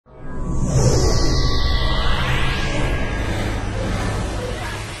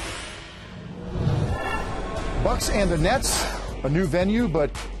Bucks and the Nets, a new venue, but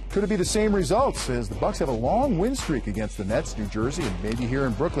could it be the same results as the Bucks have a long win streak against the Nets, New Jersey, and maybe here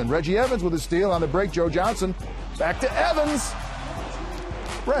in Brooklyn. Reggie Evans with a steal on the break. Joe Johnson back to Evans.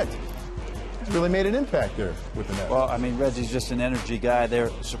 Brett, he's really made an impact there with the Nets. Well, I mean, Reggie's just an energy guy.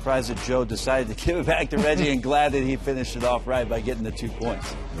 They're surprised that Joe decided to give it back to Reggie and glad that he finished it off right by getting the 2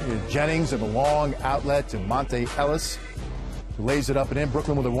 points. Jennings and a long outlet to Monta Ellis, who lays it up and in.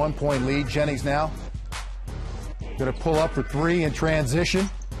 Brooklyn with a 1-point lead. Jennings now going to pull up for three in transition.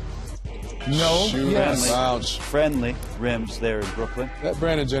 No. Yes. Friendly rims there in Brooklyn. That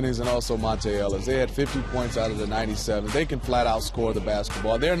Brandon Jennings and also Monta Ellis, they had 50 points out of the 97. They can flat out score the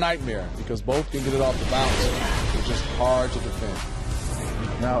basketball. They're a nightmare because both can get it off the bounce. It's just hard to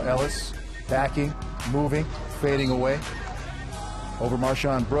defend. Now Ellis backing, moving, fading away. Over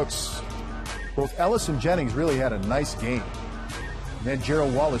Marshawn Brooks. Both Ellis and Jennings really had a nice game. And then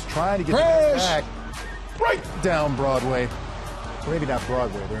Gerald Wallace trying to get the back right down Broadway. Well, maybe not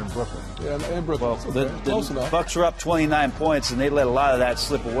Broadway, they're in Brooklyn. Yeah, in Brooklyn. Well, the Bucks were up 29 points, and they let a lot of that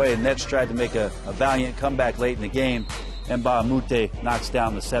slip away. And Nets tried to make a valiant comeback late in the game. And Mute knocks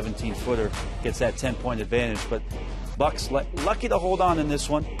down the 17-footer, gets that 10-point advantage. But Bucks lucky to hold on in this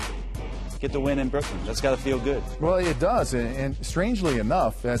one. Get the win in Brooklyn. That's got to feel good. Well, it does. And strangely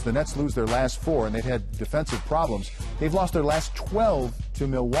enough, as the Nets lose their last 4, and they've had defensive problems, they've lost their last 12 to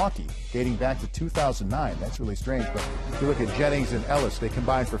Milwaukee, dating back to 2009. That's really strange. But if you look at Jennings and Ellis, they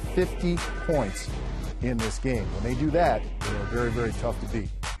combined for 50 points in this game. When they do that, they're very, very tough to beat.